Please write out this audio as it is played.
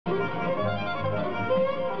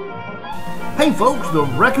Hey folks, the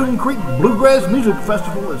Raccoon Creek Bluegrass Music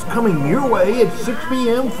Festival is coming your way at 6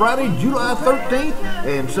 p.m. Friday, July 13th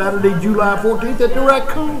and Saturday, July 14th at the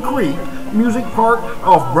Raccoon Creek Music Park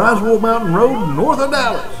off Brownsville Mountain Road, north of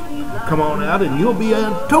Dallas. Come on out and you'll be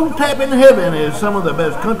in toe-tapping heaven as some of the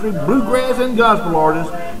best country, bluegrass, and gospel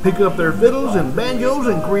artists pick up their fiddles and banjos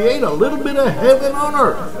and create a little bit of heaven on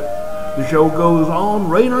earth. The show goes on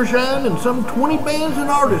rain or shine, and some 20 bands and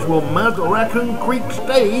artists will mount the Raccoon Creek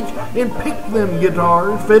stage and pick them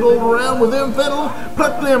guitars, fiddle around with them fiddles,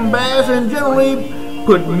 pluck them bass, and generally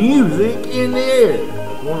put music in the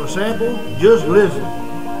air. Want a sample? Just listen.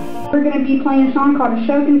 We're going to be playing a song called A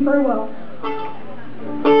Shokin' Farewell.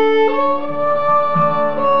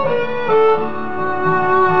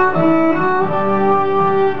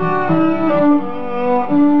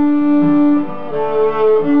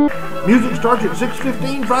 Music starts at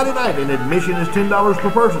 6:15 Friday night, and admission is $10 per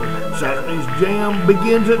person. Saturday's jam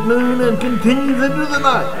begins at noon and continues into the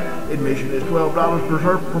night. Admission is $12 per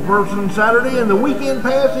person Saturday, and the weekend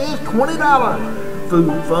pass is $20.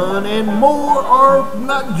 Food, fun, and more are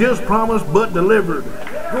not just promised but delivered.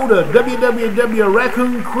 Go to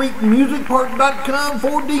www.raccooncreekmusicpark.com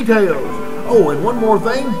for details. Oh, and one more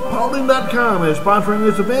thing, Paulding.com is sponsoring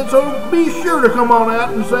this event, so be sure to come on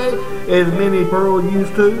out and say, as Minnie Pearl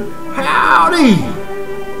used to, howdy!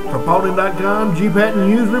 For Paulding.com, G. Patton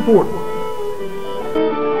News reporting.